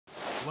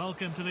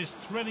Welcome to this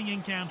thrilling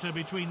encounter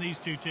between these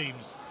two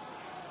teams.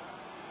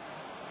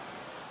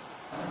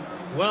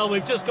 Well,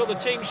 we've just got the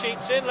team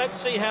sheets in. Let's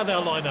see how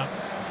they'll line up.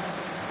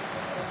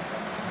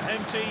 The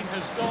home team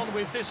has gone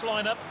with this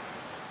lineup.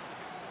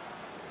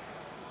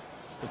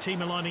 The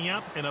team are lining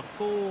up in a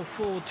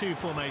 4-4-2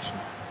 formation.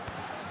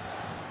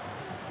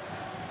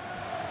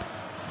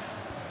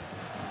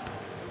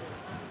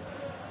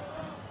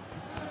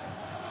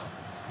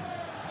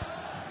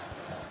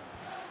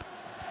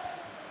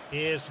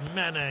 Here's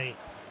Mane.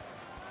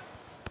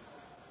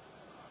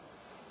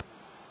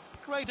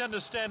 Great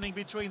understanding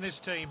between this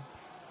team.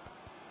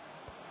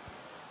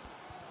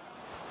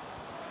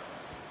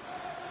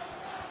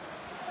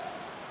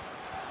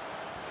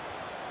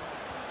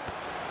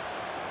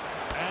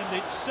 And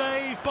it's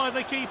saved by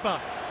the keeper.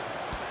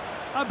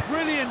 A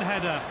brilliant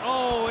header.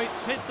 Oh,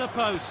 it's hit the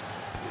post.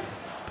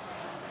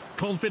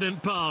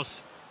 Confident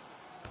pass.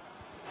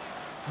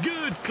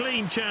 Good,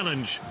 clean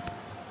challenge.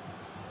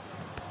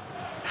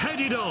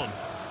 Headed on.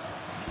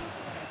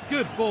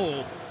 Good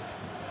ball.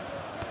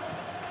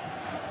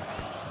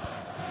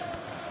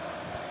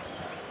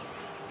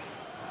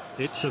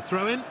 It's a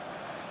throw-in.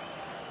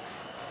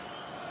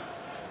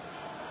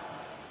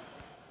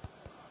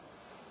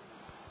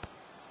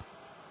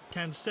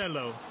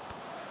 Cancelo.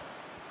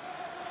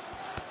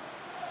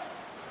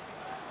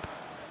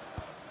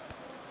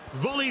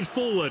 Volleyed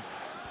forward.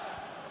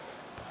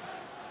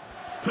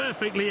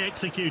 Perfectly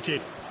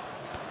executed.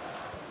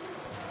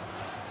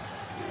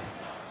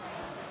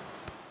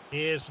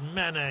 Here's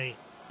Mane.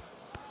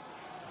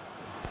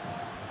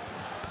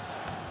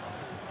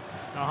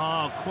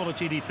 Ah,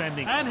 quality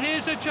defending. And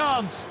here's a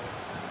chance.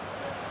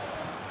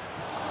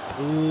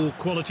 Ooh,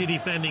 quality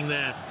defending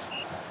there.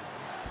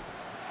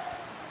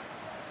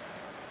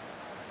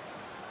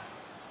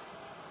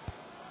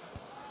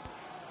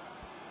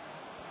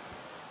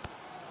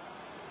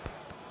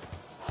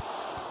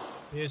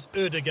 Here's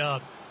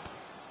Ødegaard.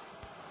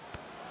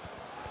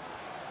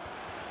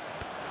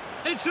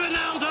 It's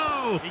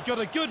Ronaldo! He got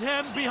a good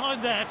hand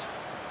behind that.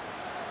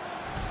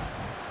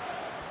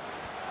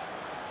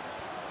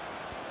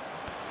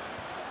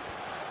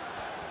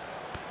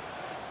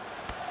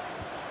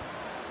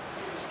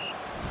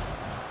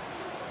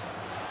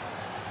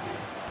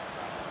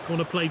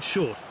 Corner played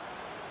short.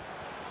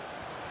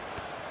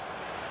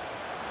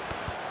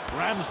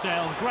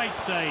 Ramsdale, great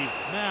save.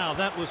 Now,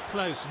 that was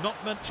close. Not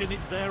much in it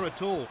there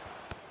at all.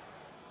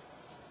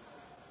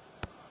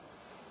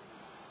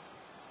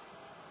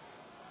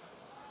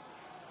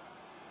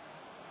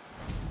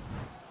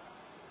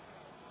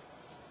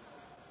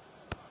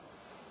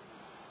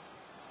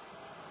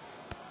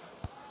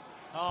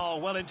 Oh,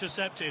 well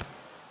intercepted.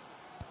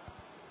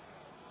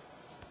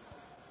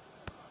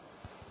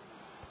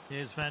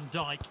 Here's Van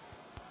Dijk.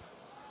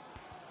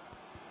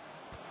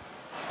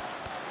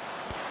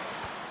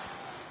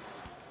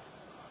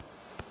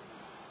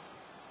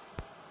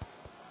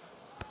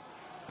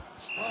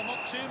 Well,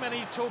 not too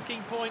many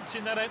talking points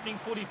in that opening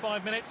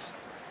 45 minutes.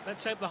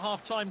 Let's hope the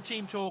half-time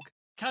team talk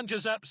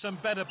conjures up some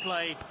better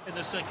play in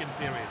the second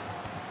period.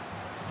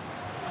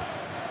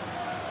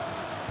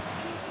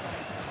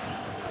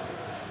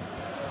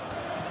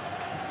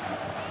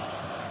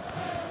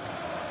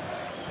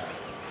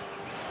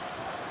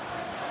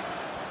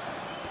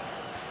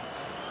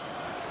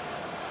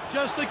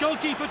 Just the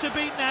goalkeeper to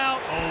beat now.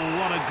 Oh,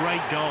 what a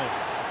great goal.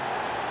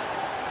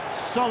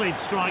 Solid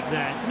strike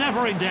there,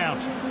 never in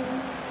doubt.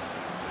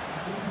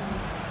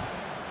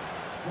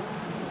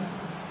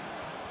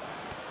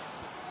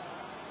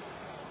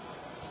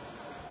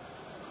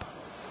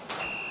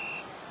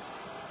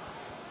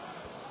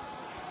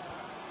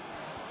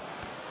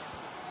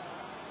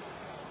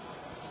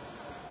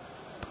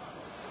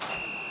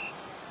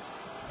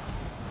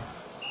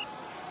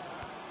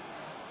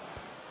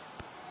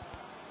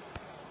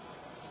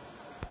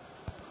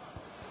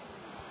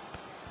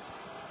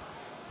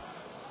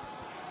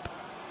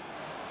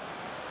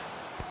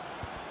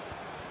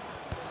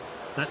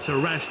 That's a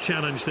rash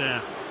challenge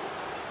there.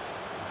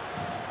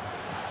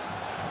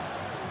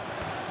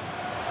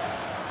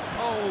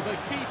 Oh, the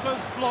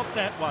keeper's blocked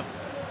that one.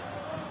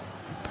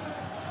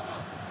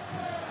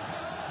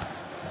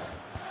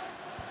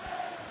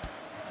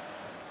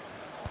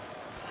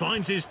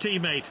 Finds his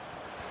teammate.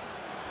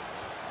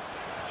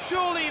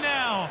 Surely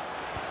now.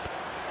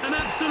 An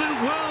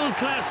absolute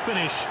world-class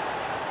finish.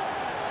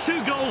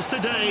 2 goals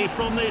today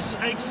from this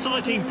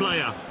exciting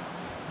player.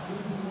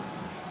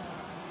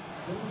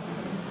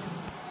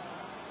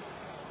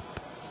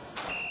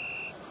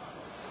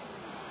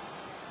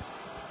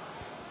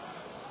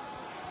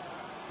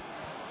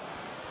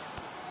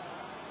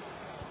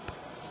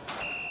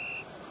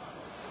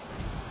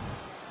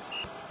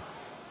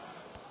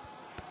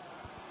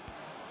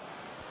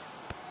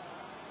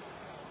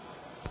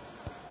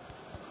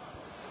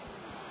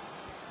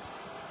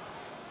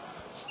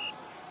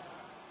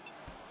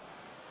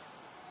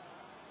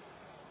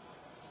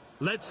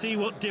 Let's see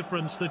what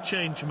difference the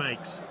change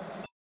makes.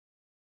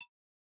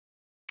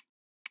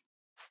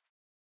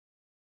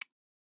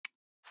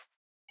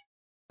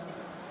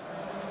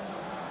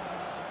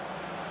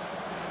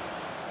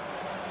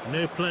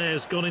 No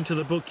players gone into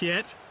the book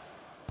yet.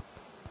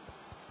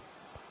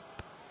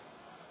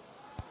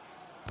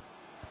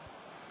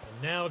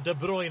 And now De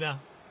Bruyne.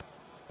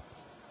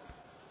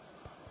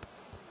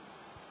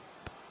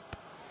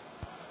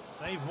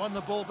 They've won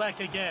the ball back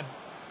again.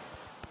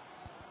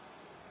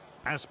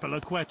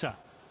 Azpilicueta.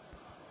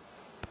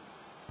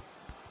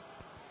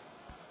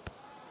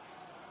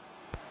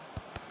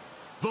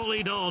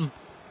 Volleyed on.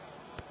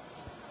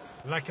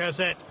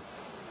 Lacazette.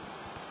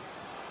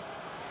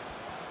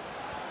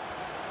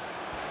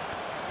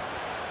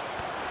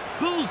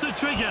 Pulls the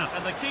trigger.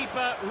 And the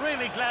keeper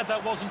really glad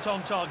that wasn't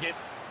on target.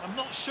 I'm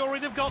not sure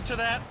he'd have got to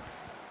that.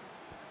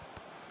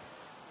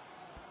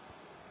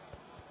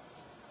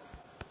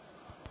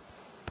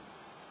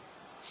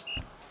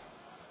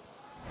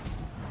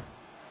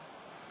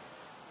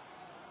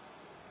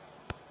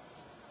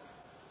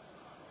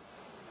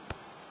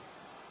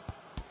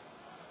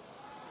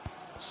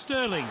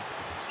 Sterling.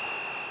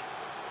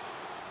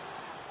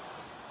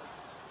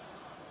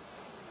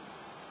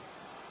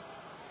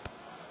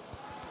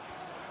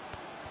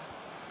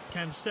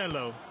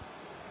 Cancelo.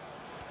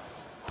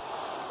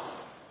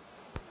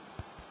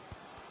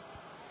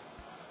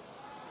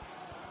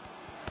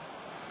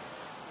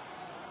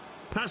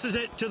 Passes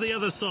it to the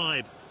other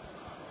side.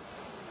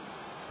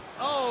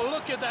 Oh,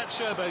 look at that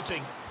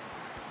showboating.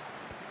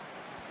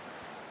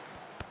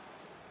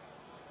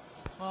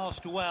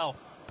 Passed well.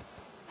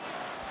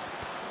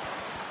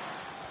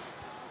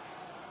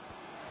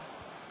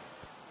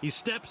 He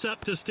steps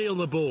up to steal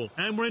the ball.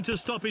 And we're into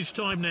stoppage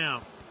time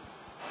now.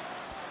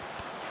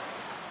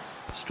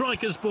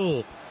 Striker's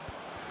ball.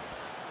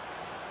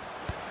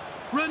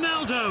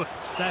 Ronaldo.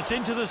 That's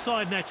into the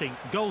side netting.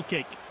 Goal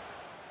kick.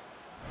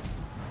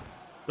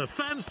 The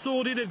fans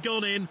thought it had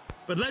gone in,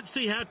 but let's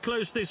see how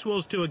close this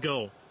was to a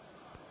goal.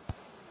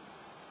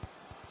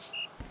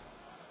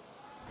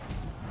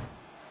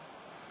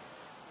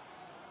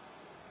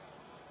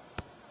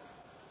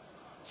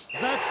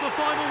 That's the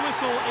final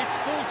whistle. It's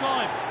full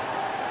time.